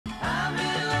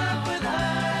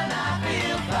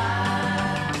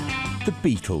The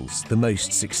Beatles, the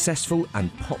most successful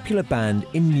and popular band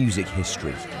in music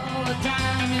history.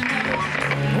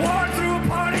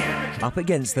 Up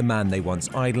against the man they once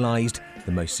idolised,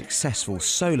 the most successful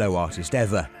solo artist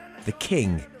ever, the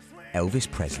King, Elvis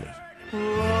Presley.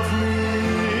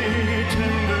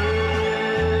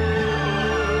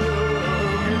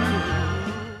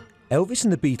 Elvis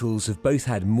and the Beatles have both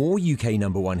had more UK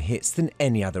 #1 hits than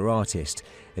any other artist,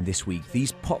 and this week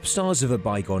these pop stars of a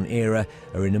bygone era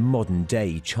are in a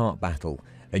modern-day chart battle.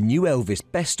 A new Elvis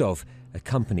best-of,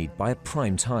 accompanied by a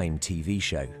prime-time TV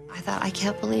show. I thought, I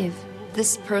can't believe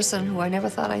this person who I never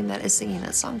thought I met is singing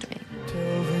that song to me.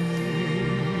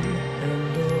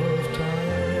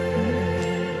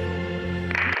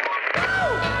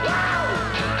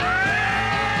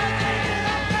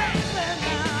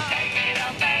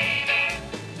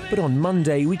 But on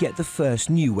Monday, we get the first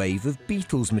new wave of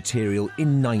Beatles material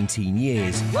in 19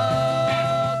 years,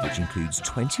 which includes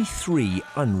 23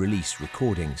 unreleased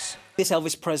recordings. This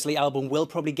Elvis Presley album will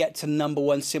probably get to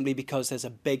 #1 simply because there's a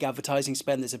big advertising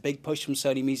spend, there's a big push from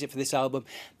Sony Music for this album,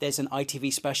 there's an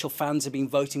ITV special, fans have been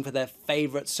voting for their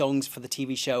favourite songs for the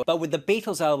TV show. But with the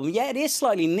Beatles album, yeah, it is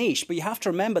slightly niche, but you have to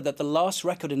remember that the last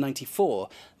record in '94,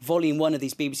 Volume 1 of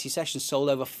these BBC sessions, sold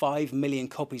over 5 million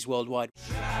copies worldwide.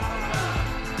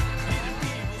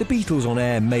 The Beatles on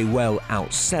air may well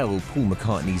outsell Paul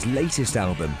McCartney's latest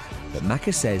album, but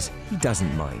Macca says he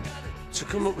doesn't mind. To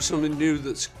come up with something new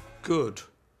that's good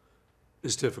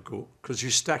is difficult because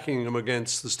you're stacking them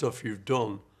against the stuff you've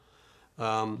done.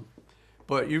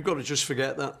 But you've got to just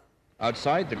forget that.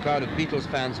 Outside, the crowd of Beatles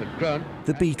fans have grown.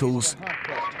 The Beatles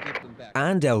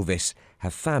and Elvis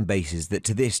have fan bases that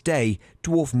to this day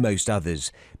dwarf most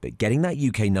others, but getting that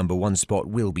UK #1 spot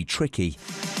will be tricky.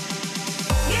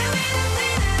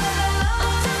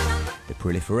 The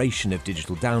proliferation of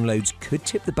digital downloads could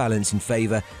tip the balance in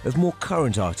favour of more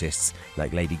current artists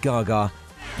like Lady Gaga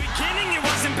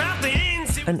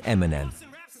and Eminem.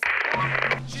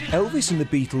 Elvis and the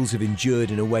Beatles have endured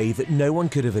in a way that no one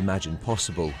could have imagined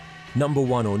possible.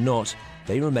 #1 or not,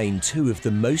 they remain two of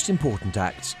the most important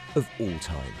acts of all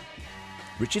time.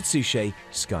 Richard Suchet,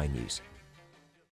 Sky News.